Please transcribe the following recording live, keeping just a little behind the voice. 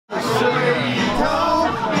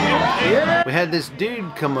We had this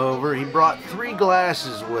dude come over. He brought 3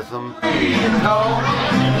 glasses with him. Okay,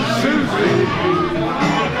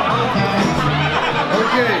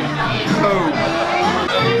 so.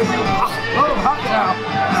 Oh, hot now.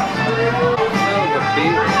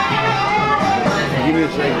 Give me a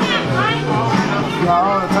second. Got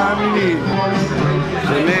all the time you need.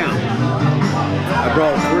 So now, I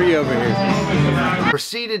brought 3 over here.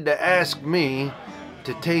 Proceeded to ask me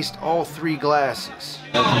to taste all 3 glasses.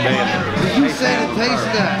 You said to taste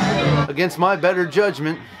that. Against my better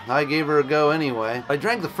judgment, I gave her a go anyway. I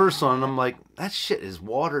drank the first one and I'm like, that shit is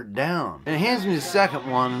watered down. And he hands me the second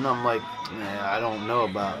one and I'm like, nah, I don't know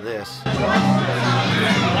about this.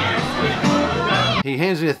 He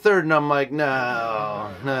hands me a third and I'm like, no,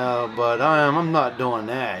 but I'm not doing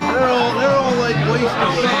that. They're all like wasting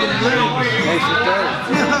fucking drinks. Taste the third.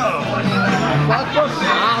 No.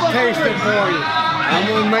 I'll taste it for you. I'm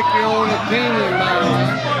gonna make your own opinion about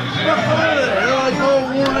it. They're like all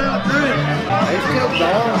worn out drinks. They still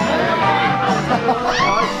going.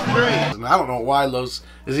 I don't know why Los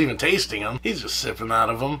is even tasting them. He's just sipping out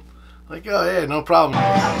of them. Like, oh yeah, no problem. Oh,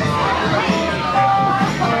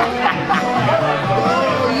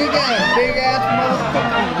 you got a big ass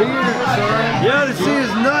motherfucking beard, son. You ought to see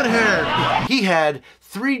his nut hair. He had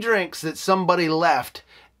 3 drinks that somebody left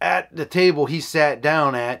at the table he sat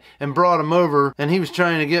down at and brought them over, and he was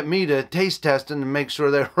trying to get me to taste test them to make sure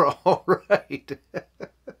they were all right.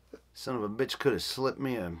 Son of a bitch could have slipped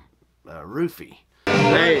me a roofie.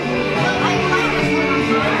 Hey.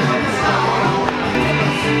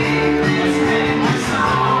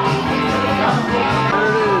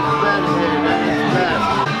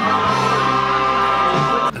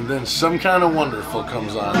 And then Some Kind of Wonderful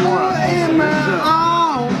comes on.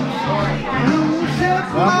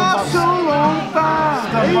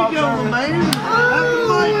 There you go, man.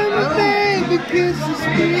 Everything that kisses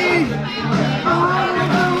me. All I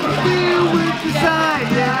feel with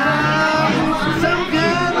desire. Some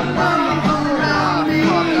kind of wonderful around me.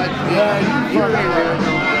 Yeah,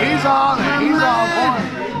 he's on it. He's on point.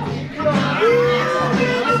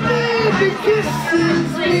 Everything that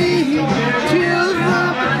kisses me. Chills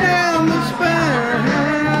up and down the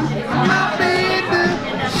spine. My baby,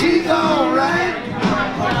 she's alright.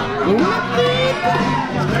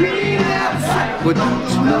 But don't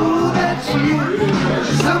you know that she's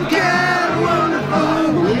some kind of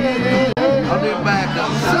wonderful? I'll do back up.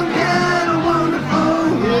 Some kind of wonderful.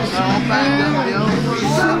 All back up, yo.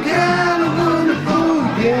 Some kind of wonderful.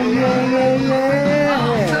 Yeah.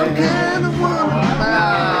 Some kind of wonderful.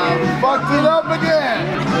 Fucked it up again.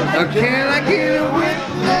 Can I get a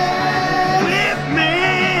witness with me?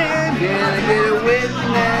 Can I get a witness?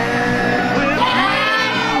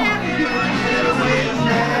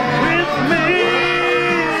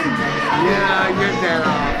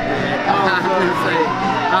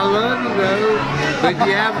 I love you though, but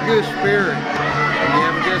you have a good spirit. You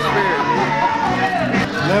have a good spirit.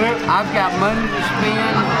 I've got money to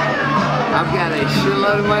spend. I've got a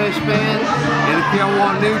shitload of money to spend. And if y'all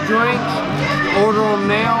want new drinks, order them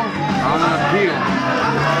now. I'm gonna appeal.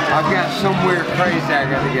 I've got somewhere crazy I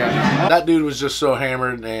gotta go. That dude was just so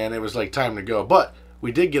hammered and it was like time to go. But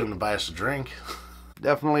we did get him to buy us a drink.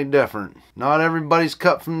 Definitely different. Not everybody's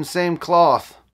cut from the same cloth.